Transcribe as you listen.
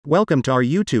Welcome to our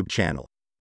YouTube channel.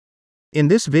 In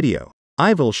this video,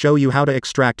 I will show you how to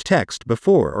extract text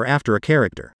before or after a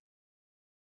character.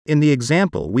 In the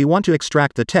example, we want to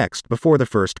extract the text before the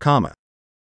first comma.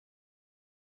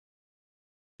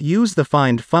 Use the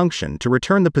find function to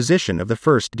return the position of the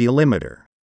first delimiter.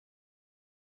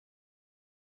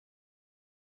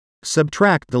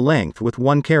 Subtract the length with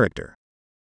one character.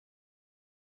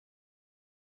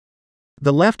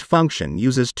 The left function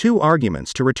uses two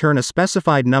arguments to return a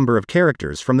specified number of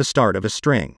characters from the start of a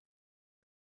string.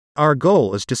 Our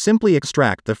goal is to simply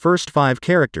extract the first 5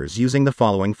 characters using the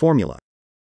following formula.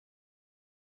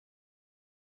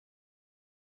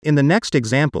 In the next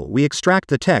example, we extract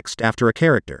the text after a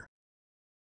character.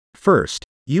 First,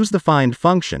 use the find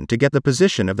function to get the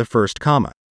position of the first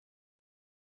comma.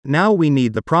 Now we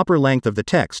need the proper length of the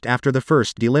text after the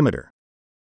first delimiter.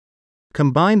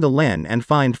 Combine the len and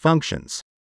find functions.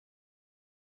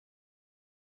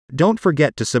 Don't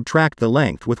forget to subtract the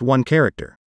length with one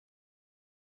character.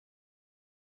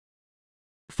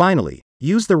 Finally,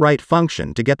 use the write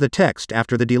function to get the text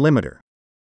after the delimiter.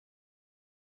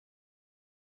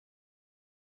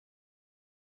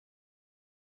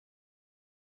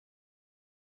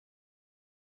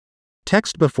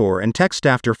 TEXTBEFORE and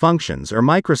TEXTAFTER functions are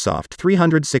Microsoft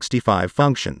 365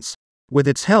 functions. With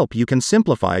its help, you can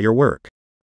simplify your work.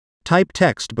 Type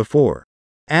text before.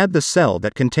 Add the cell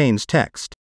that contains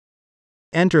text.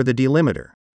 Enter the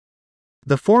delimiter.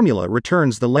 The formula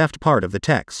returns the left part of the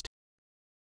text.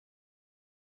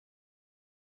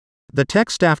 The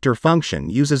TEXTAFTER function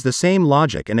uses the same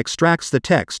logic and extracts the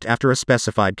text after a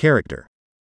specified character.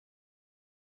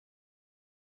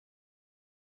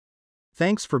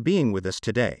 Thanks for being with us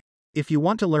today. If you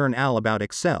want to learn all about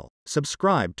Excel,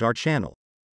 subscribe to our channel.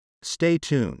 Stay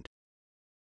tuned.